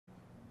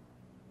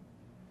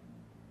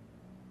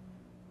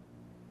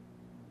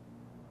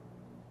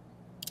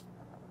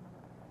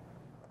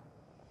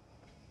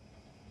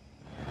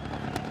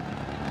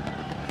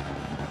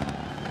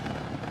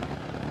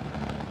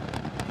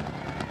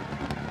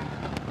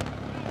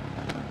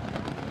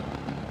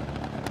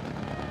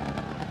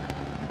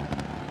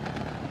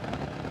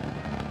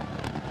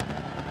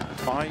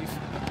5,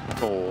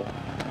 4,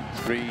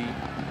 3,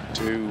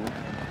 2,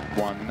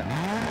 1,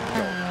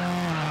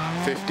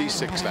 go. 50,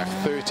 6 left,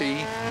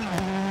 30.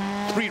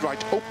 3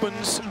 right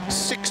opens,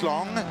 6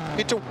 long,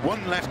 into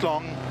 1 left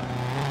long.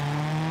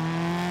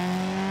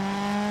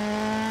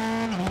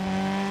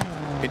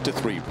 Into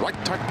 3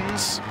 right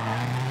tightens.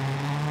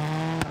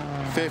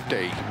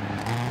 50.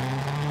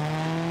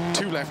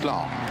 2 left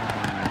long.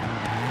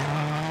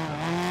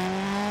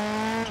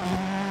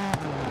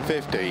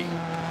 50.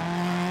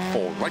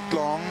 4 right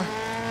long.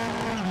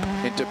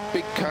 Into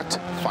big cut,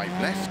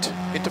 5 left.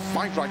 Into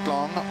 5 right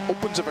long.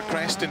 Opens of a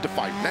crest into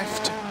 5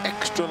 left.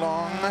 Extra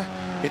long.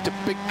 Into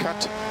big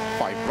cut,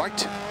 5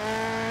 right.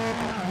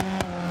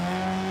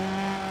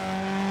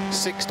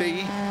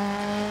 60.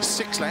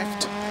 6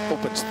 left.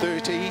 Opens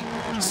 30.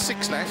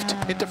 6 left.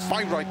 Into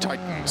 5 right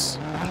tightens.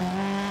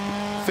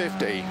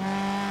 50.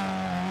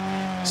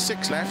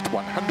 6 left,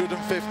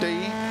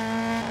 150.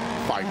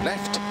 5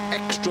 left,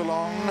 extra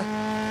long.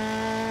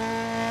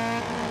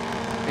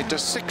 Into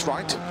 6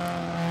 right.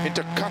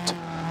 Into cut.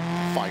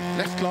 5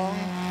 left long.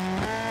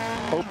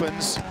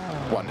 Opens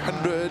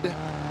 100.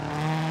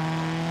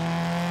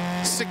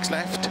 6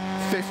 left,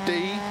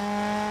 50.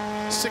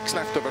 6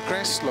 left of a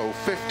crest, slow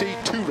 50.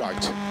 2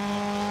 right.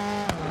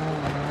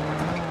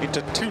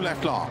 Into 2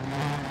 left long.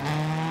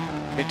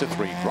 Into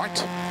 3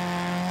 right.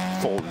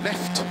 4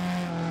 left.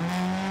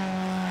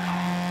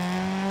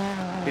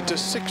 Into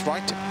 6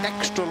 right,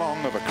 extra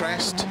long of a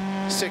crest,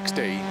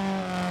 60.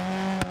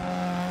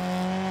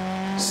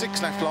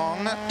 6 left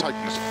long,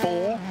 tightens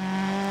 4.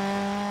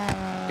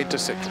 Into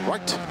 6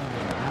 right.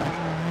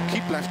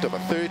 Keep left of a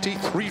 30,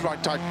 3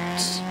 right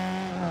tightens.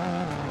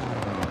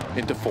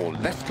 Into 4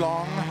 left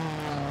long.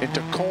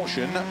 Into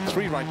caution,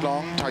 3 right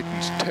long,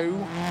 tightens 2.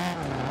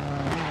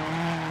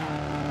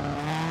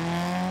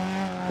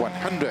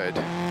 100.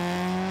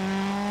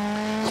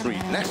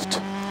 3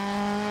 left.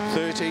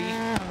 30.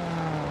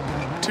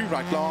 2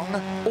 right long,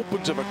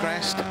 opens of a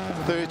crest,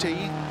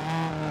 30.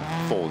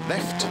 4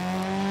 left.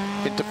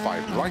 Into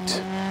 5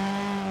 right.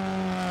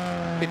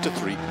 Into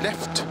 3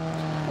 left.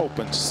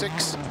 Opens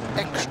 6.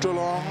 Extra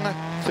long,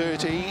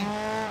 30.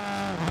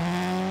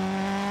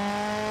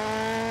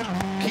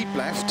 Keep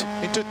left.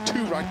 Into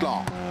 2 right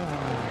long.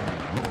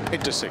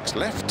 Into 6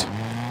 left.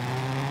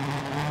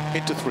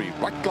 Into 3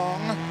 right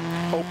long.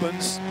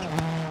 Opens.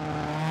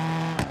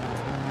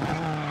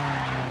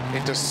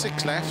 Into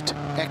 6 left,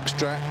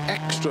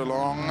 extra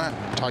long,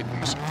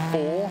 tightens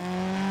 4.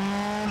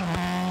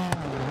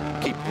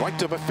 Keep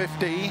right over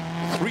 50,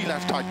 3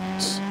 left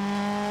tightens.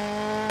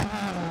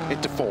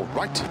 Into 4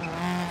 right,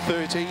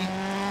 30,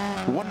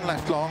 1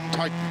 left long,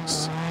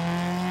 tightens.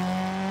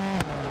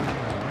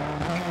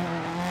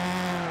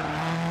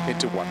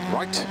 Into 1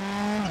 right.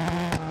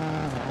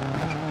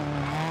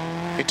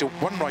 Into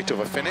 1 right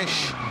over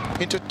finish.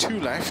 Into 2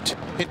 left,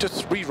 into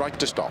 3 right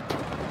to stop.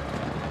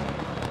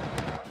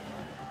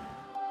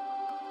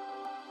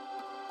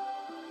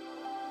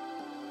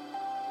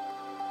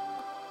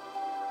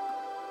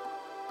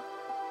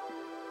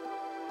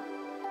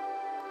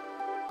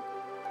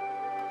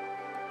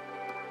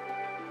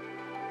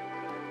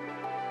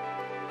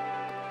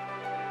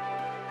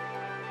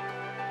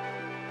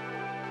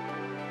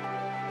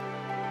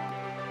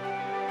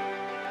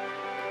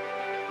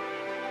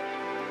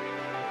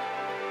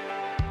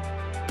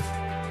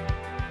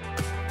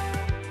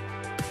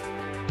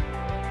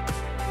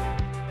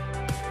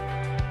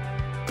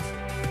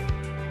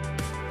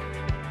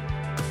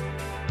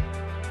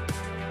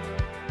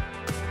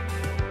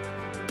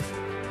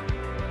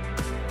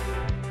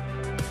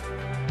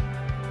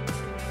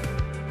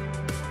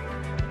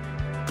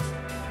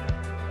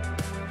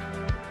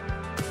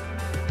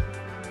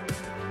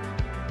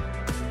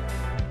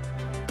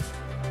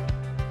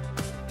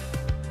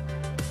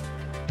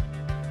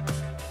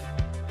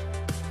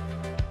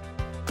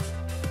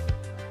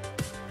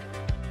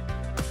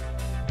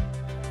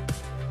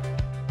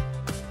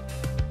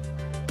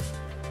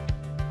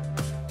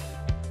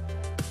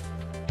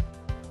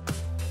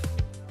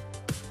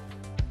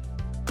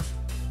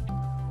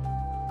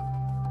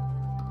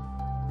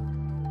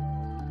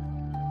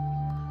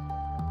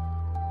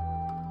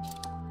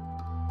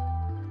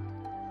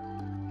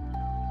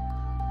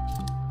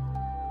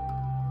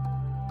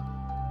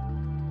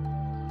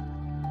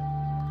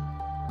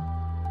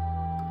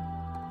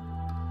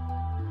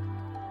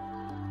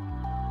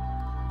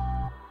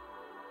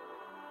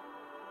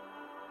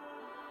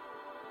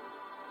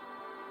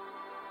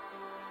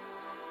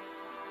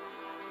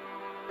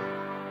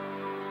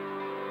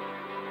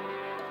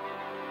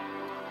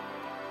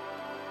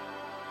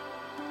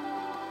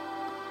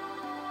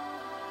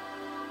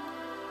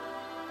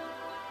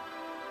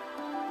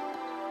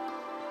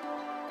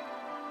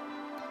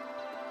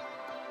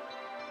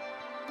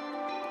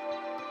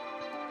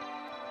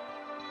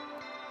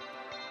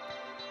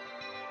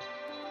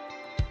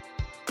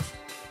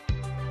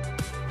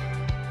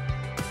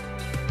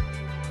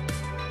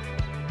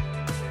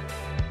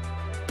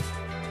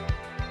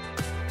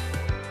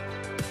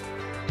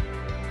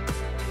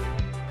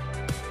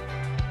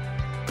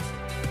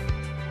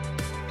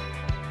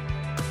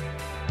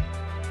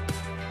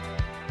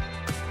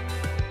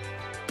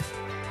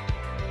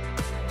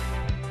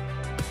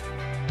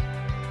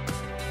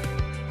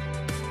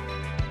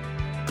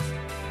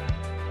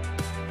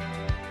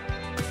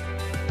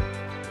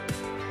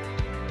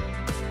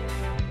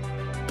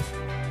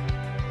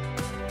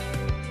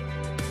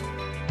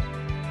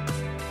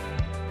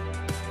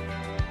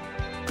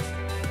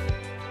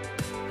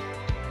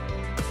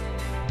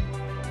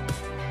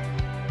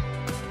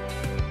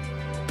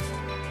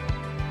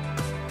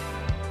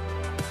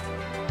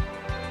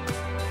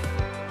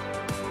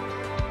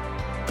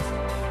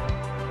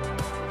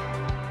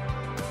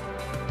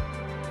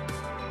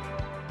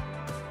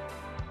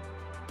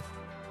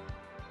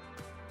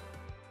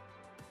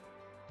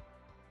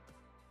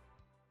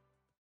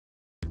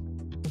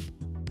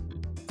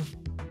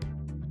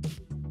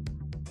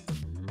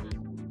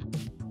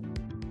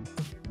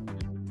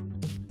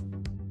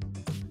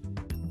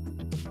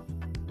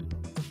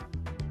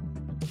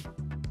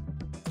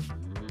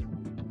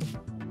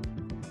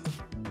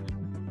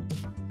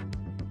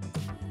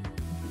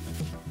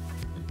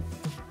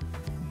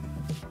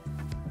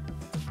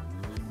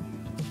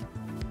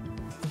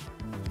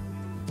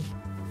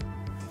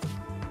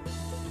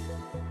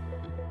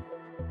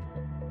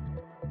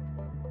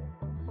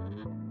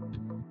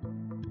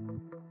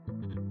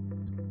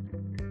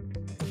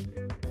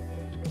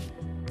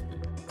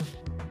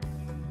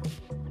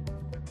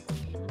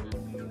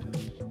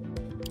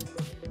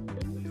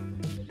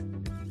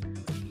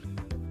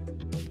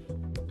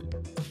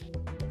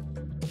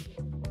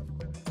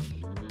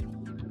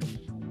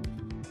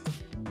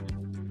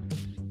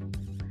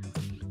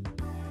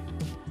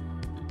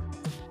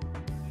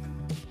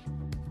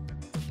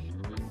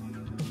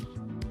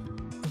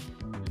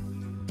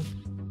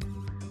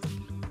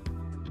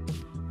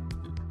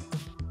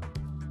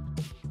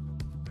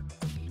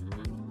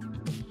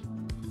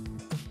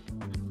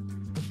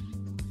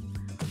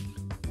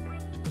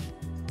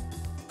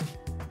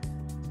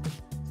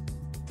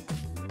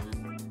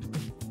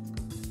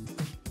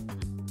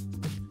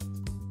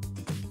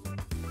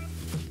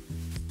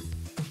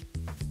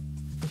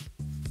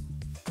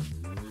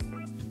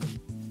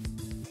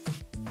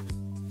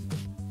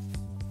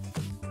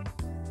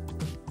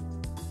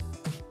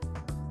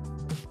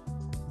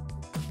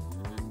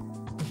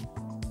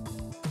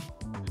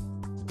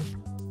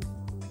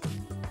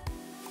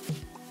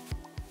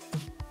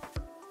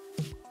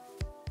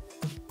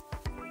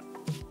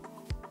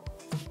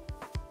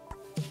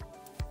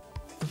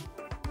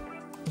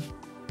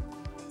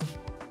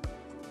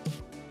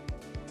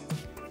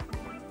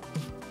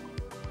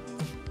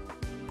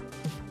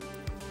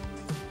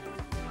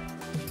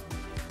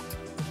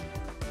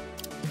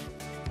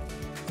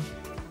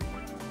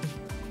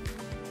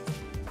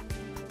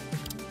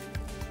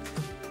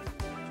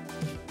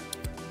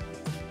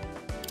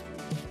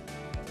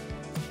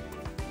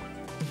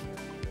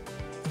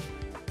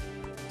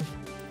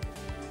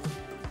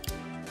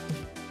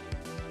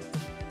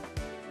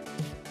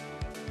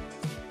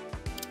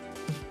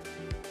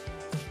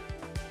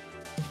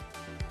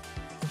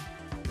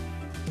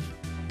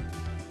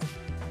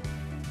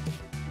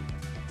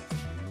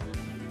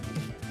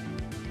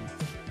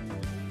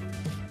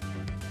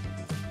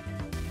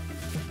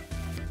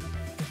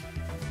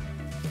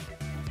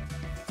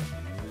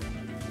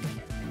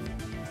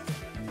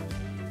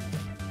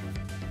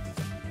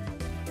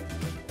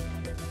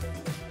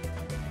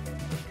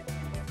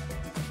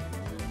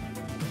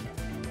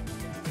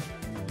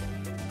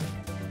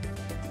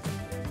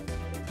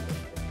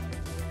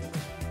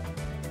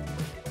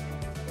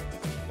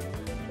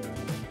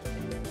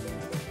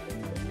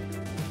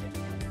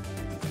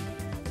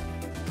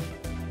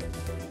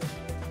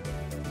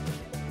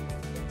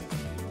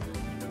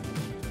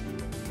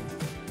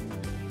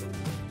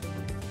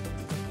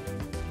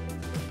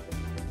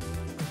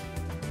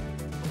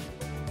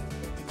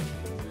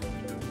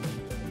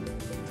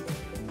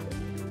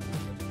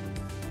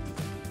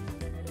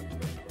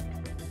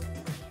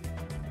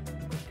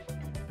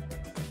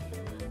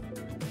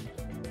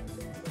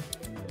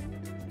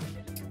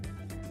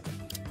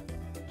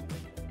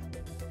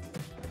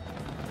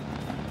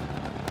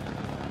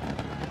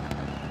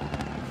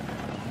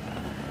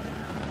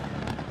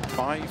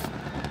 5,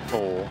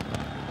 4,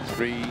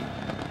 3,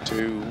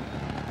 2,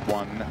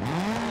 1,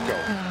 go.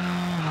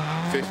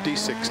 50,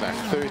 6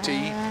 left,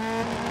 30,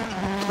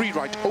 3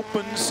 right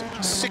opens,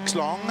 6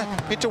 long,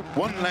 into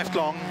 1 left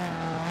long,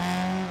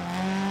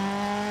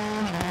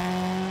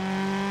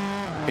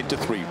 into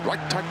 3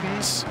 right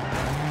tightens,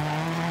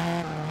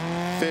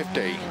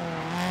 50,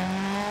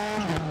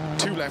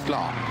 2 left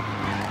long,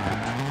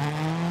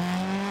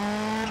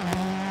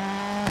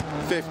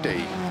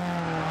 50,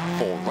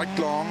 4 right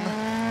long,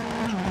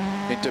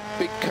 into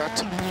big cut,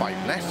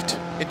 5 left,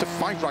 into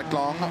 5 right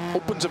long,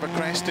 opens of a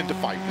crest, into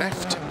 5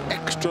 left,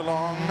 extra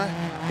long,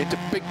 into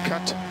big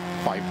cut,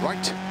 5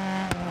 right,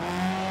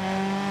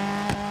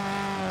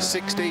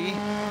 60,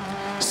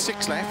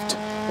 6 left,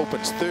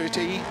 opens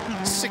 30,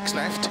 6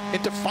 left,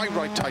 into 5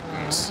 right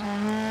tightens,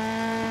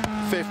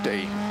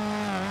 50,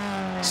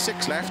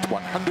 6 left,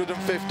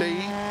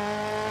 150,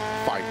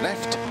 5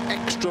 left,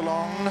 extra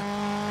long,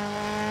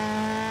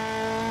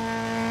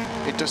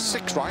 into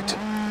 6 right,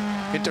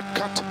 into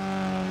cut,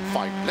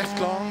 5 left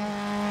long,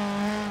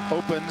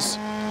 opens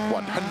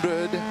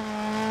 100,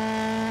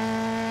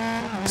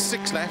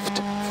 6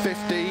 left,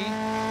 50,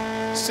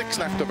 6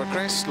 left of a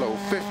crest, slow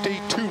 50,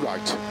 2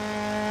 right,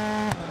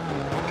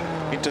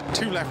 into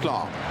 2 left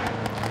long,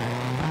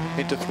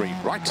 into 3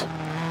 right,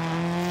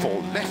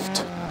 4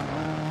 left,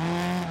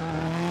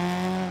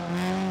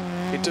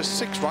 into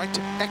 6 right,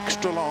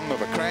 extra long of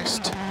a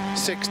crest,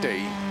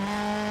 60,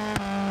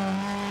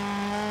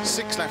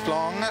 6 left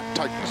long,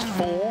 tightens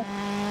 4,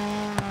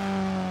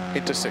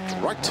 into 6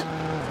 right,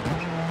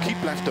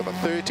 keep left of a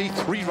 30,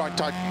 3 right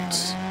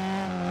tightens,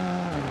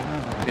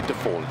 into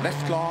 4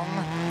 left long,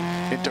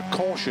 into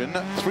caution,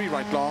 3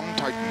 right long,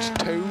 tightens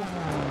 2,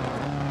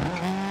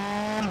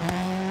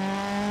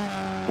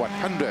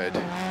 100,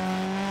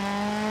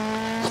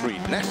 3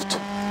 left,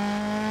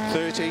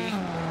 30,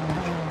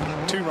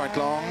 2 right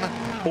long,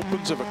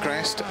 opens of a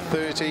crest,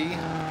 30,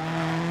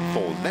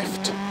 4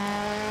 left,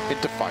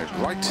 into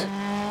 5 right,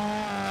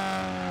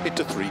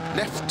 into 3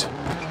 left,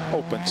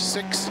 opens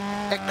 6,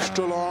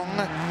 extra long,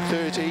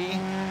 30,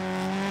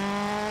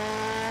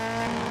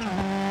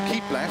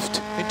 keep left,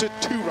 into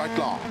 2 right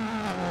long,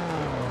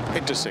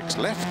 into 6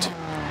 left,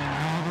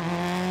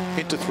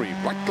 into 3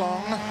 right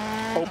long,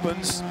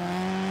 opens,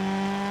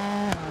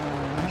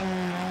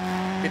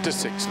 into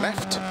 6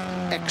 left,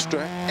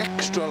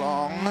 extra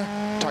long,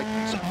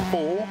 tightens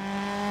 4,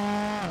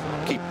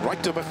 keep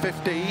right over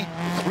 50,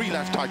 3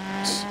 left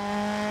tightens,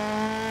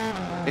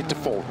 into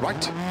 4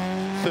 right,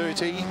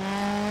 30,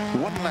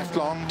 1 left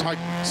long,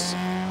 tightens,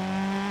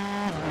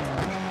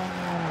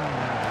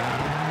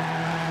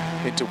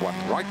 into 1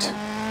 right,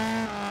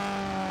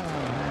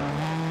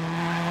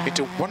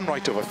 into 1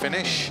 right over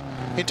finish,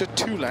 into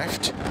 2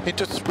 left,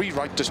 into 3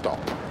 right to stop.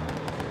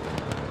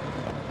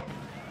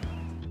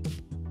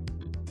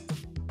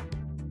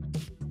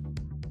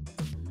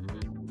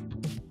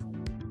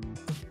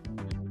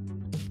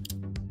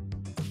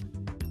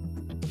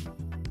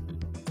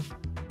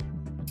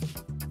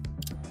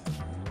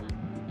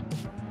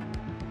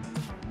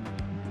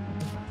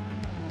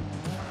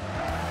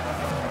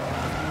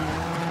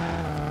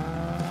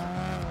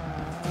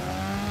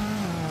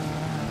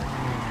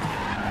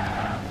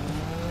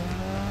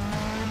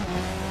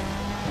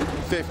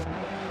 Fifth.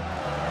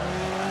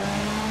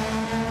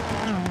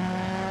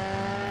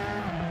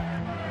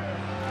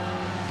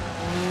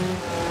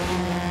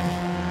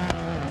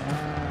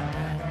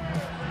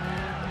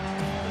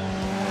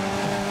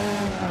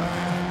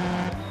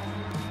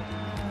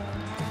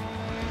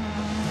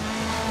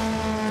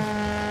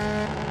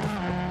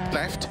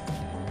 Left.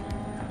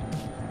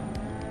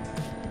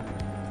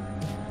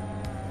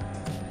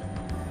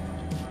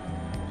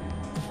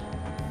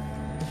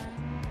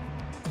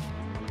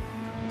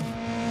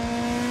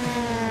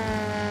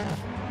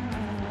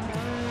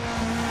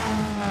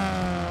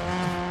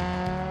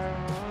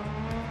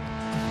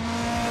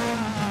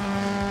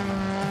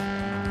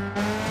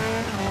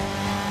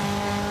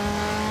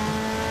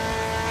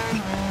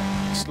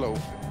 Slow.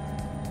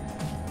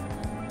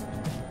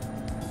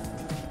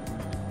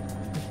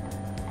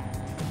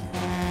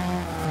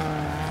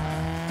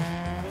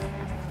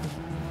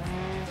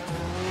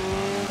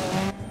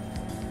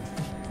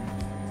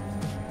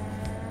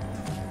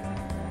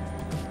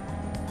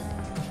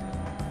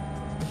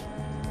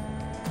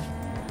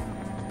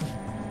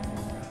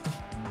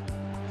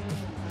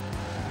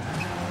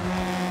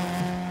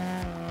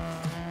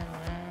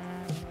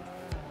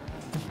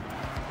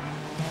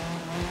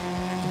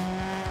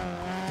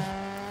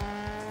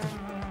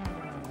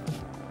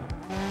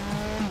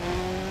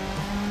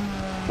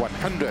 One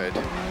 100.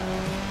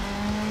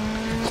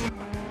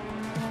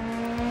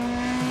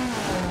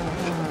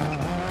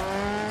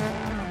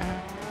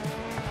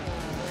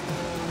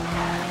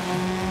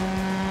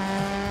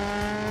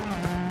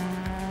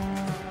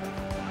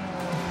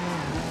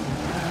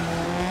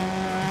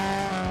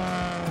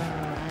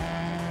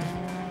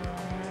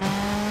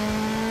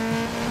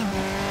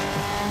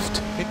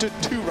 Into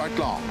 2 right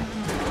long.